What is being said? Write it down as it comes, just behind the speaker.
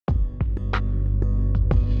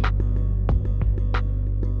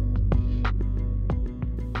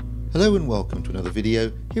Hello and welcome to another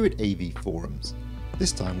video here at AV Forums.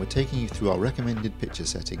 This time we're taking you through our recommended picture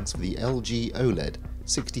settings for the LG OLED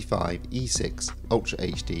 65 E6 Ultra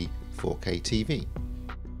HD 4K TV.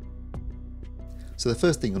 So the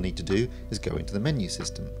first thing you'll need to do is go into the menu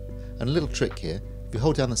system. And a little trick here, if you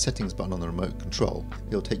hold down the settings button on the remote control,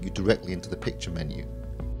 it'll take you directly into the picture menu.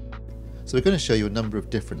 So we're going to show you a number of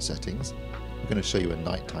different settings. We're going to show you a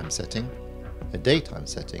nighttime setting, a daytime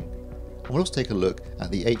setting, and we'll also take a look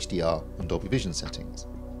at the HDR and Dolby Vision settings.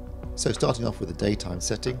 So starting off with the daytime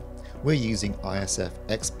setting, we're using ISF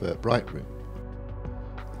Expert Brightroom.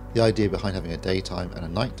 The idea behind having a daytime and a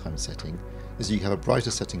nighttime setting is you have a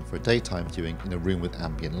brighter setting for a daytime viewing in a room with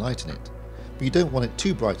ambient light in it, but you don't want it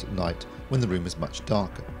too bright at night when the room is much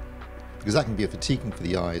darker, because that can be fatiguing for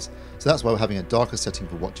the eyes, so that's why we're having a darker setting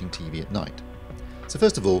for watching TV at night. So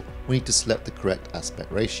first of all, we need to select the correct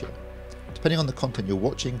aspect ratio. Depending on the content you're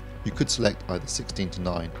watching, you could select either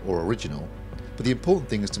 16:9 or original, but the important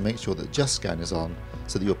thing is to make sure that Just Scan is on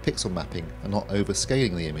so that your pixel mapping are not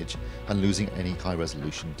overscaling the image and losing any high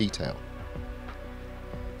resolution detail.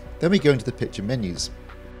 Then we go into the picture menus,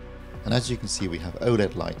 and as you can see we have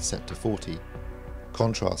OLED light set to 40,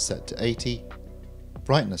 contrast set to 80,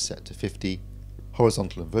 brightness set to 50,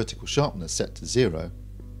 horizontal and vertical sharpness set to 0,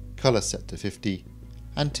 colour set to 50,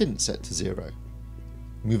 and tint set to 0.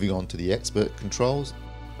 Moving on to the expert controls,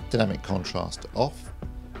 dynamic contrast off,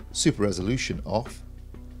 super resolution off.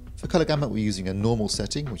 For colour gamut we're using a normal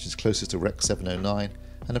setting which is closest to Rec 709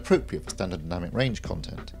 and appropriate for standard dynamic range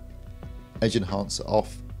content. Edge enhancer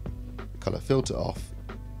off, colour filter off.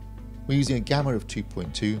 We're using a gamma of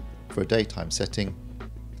 2.2 for a daytime setting,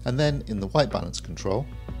 and then in the white balance control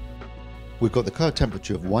we've got the colour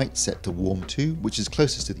temperature of white set to warm 2, which is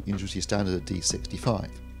closest to the industry standard of D65.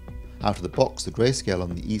 Out of the box, the grayscale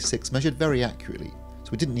on the E6 measured very accurately, so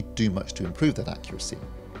we didn't need to do much to improve that accuracy.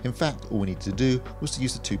 In fact, all we needed to do was to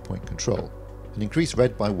use the 2-point control and increase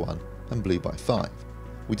red by 1 and blue by 5.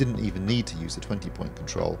 We didn't even need to use the 20-point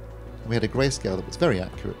control, and we had a grayscale that was very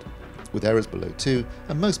accurate, with errors below 2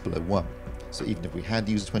 and most below 1, so even if we had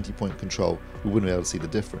used a 20-point control, we wouldn't be able to see the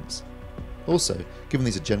difference. Also, given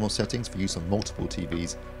these are general settings for use on multiple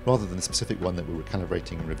TVs, rather than the specific one that we're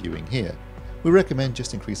calibrating and reviewing here, we recommend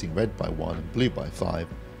just increasing red by 1 and blue by 5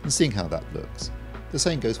 and seeing how that looks. The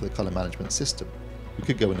same goes for the colour management system. We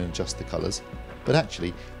could go in and adjust the colours, but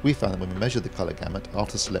actually we found that when we measured the colour gamut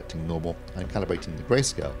after selecting normal and calibrating the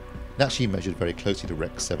grayscale, it actually measured very closely to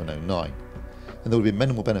Rec 709, and there would be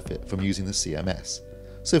minimal benefit from using the CMS.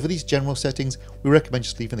 So for these general settings, we recommend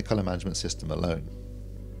just leaving the colour management system alone.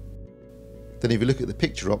 Then if you look at the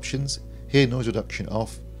picture options, here noise reduction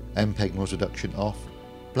off, MPEG noise reduction off,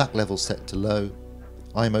 black level set to low,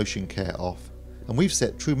 eye motion care off, and we've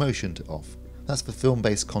set true motion to off. That's for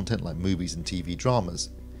film-based content like movies and TV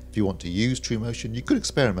dramas. If you want to use true motion, you could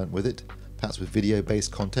experiment with it, perhaps with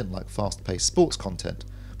video-based content like fast-paced sports content,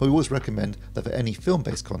 but we always recommend that for any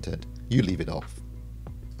film-based content, you leave it off.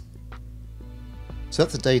 So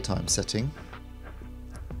that's the daytime setting.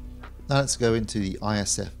 Now let's go into the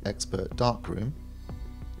ISF Expert Darkroom.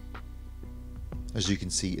 As you can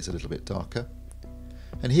see, it's a little bit darker.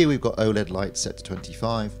 And here we've got OLED light set to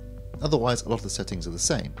 25, otherwise a lot of the settings are the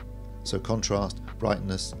same. So contrast,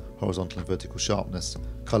 brightness, horizontal and vertical sharpness,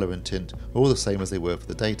 colour and tint are all the same as they were for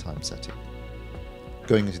the daytime setting.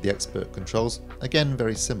 Going into the expert controls, again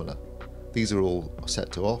very similar. These are all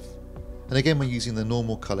set to off, and again we're using the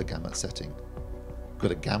normal colour gamut setting. We've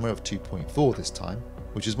got a gamma of 2.4 this time,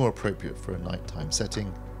 which is more appropriate for a nighttime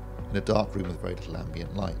setting, in a dark room with very little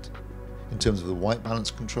ambient light. In terms of the white balance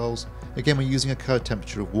controls, again we're using a colour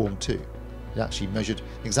temperature of warm 2. It actually measured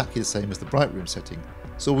exactly the same as the bright room setting,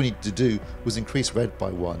 so all we needed to do was increase red by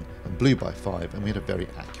 1 and blue by 5, and we had a very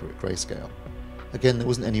accurate grayscale. Again, there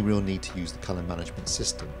wasn't any real need to use the colour management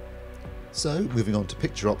system. So moving on to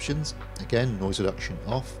picture options, again noise reduction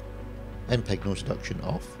off, MPEG noise reduction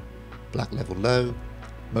off, black level low,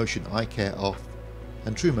 motion eye care off,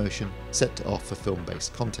 and true motion set to off for film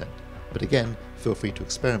based content. But again, feel free to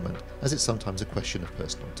experiment, as it's sometimes a question of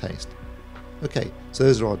personal taste. Okay, so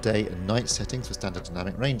those are our day and night settings for standard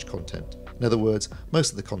dynamic range content. In other words, most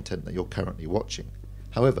of the content that you're currently watching.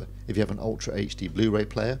 However, if you have an Ultra HD Blu-ray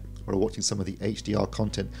player, or are watching some of the HDR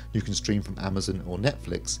content you can stream from Amazon or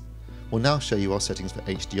Netflix, we'll now show you our settings for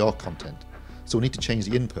HDR content. So we'll need to change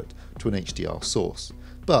the input to an HDR source.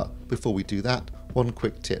 But before we do that, one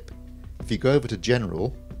quick tip. If you go over to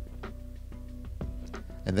General,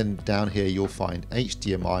 and then down here you'll find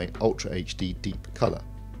HDMI Ultra HD Deep Color.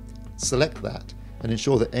 Select that and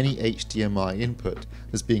ensure that any HDMI input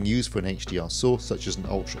that's being used for an HDR source, such as an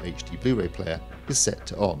Ultra HD Blu-ray player, is set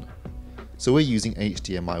to on. So we're using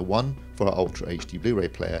HDMI 1 for our Ultra HD Blu-ray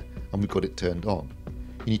player, and we've got it turned on.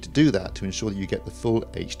 You need to do that to ensure that you get the full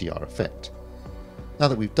HDR effect. Now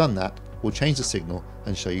that we've done that, we'll change the signal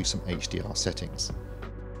and show you some HDR settings.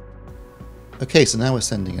 Okay, so now we're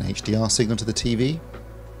sending an HDR signal to the TV,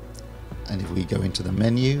 and if we go into the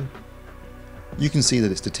menu, you can see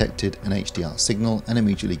that it's detected an HDR signal and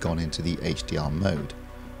immediately gone into the HDR mode.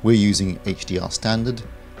 We're using HDR standard.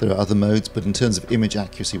 There are other modes, but in terms of image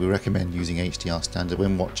accuracy we recommend using HDR standard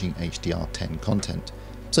when watching HDR10 content,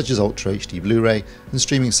 such as Ultra HD Blu-ray and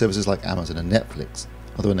streaming services like Amazon and Netflix,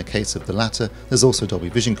 although in the case of the latter there's also Dolby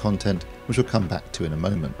Vision content, which we'll come back to in a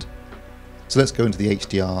moment. So let's go into the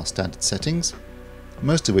HDR standard settings,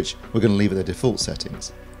 most of which we're going to leave at their default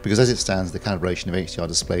settings, because as it stands the calibration of HDR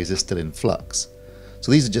displays is still in flux.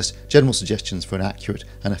 So these are just general suggestions for an accurate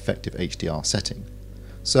and effective HDR setting.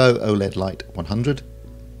 So OLED light 100,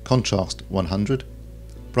 contrast 100,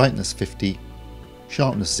 brightness 50,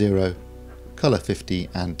 sharpness 0, colour 50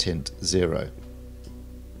 and tint 0.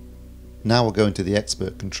 Now we'll go into the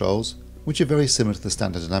expert controls, which are very similar to the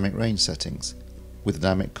standard dynamic range settings, with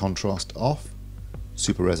dynamic contrast off,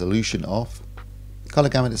 super resolution off. Colour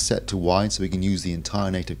gamut is set to wide so we can use the entire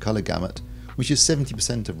native colour gamut, which is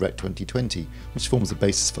 70% of Rec 2020, which forms the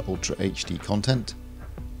basis for Ultra HD content.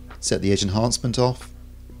 Set the edge enhancement off,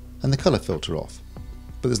 and the colour filter off,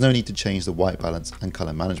 but there's no need to change the white balance and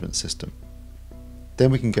colour management system.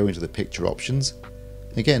 Then we can go into the picture options.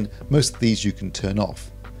 Again, most of these you can turn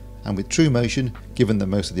off, and with True Motion, given that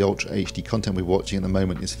most of the Ultra HD content we're watching at the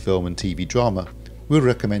moment is film and TV drama, we'll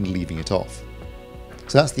recommend leaving it off.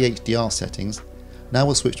 So that's the HDR settings. Now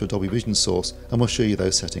we'll switch to a Dolby Vision source and we'll show you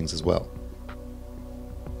those settings as well.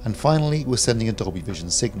 And finally, we're sending a Dolby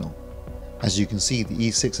Vision signal. As you can see, the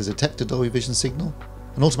E6 has detected Dolby Vision signal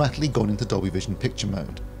and automatically gone into Dolby Vision picture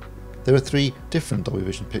mode. There are 3 different Dolby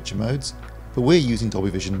Vision picture modes, but we're using Dolby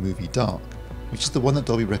Vision Movie Dark, which is the one that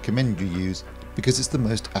Dolby recommend you use because it's the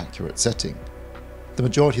most accurate setting. The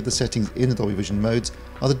majority of the settings in the Dolby Vision modes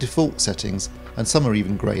are the default settings, and some are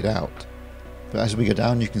even greyed out. But as we go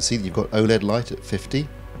down you can see that you've got OLED light at 50,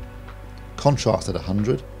 contrast at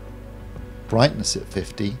 100, brightness at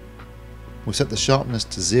 50, we'll set the sharpness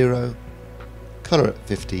to 0, colour at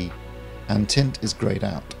 50, and tint is greyed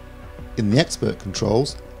out. In the expert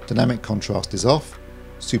controls, dynamic contrast is off,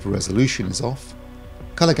 super resolution is off,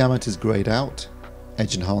 colour gamut is greyed out,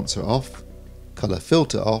 edge enhancer off, colour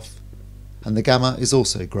filter off, and the gamma is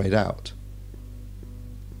also greyed out.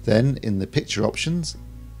 Then in the picture options,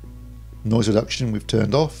 noise reduction we've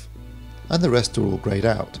turned off, and the rest are all greyed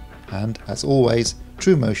out, and as always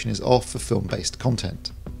True Motion is off for film-based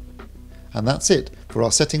content. And that's it for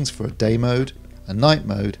our settings for a day mode, a night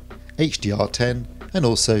mode, HDR10 and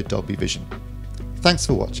also Dolby Vision. Thanks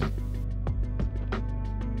for watching.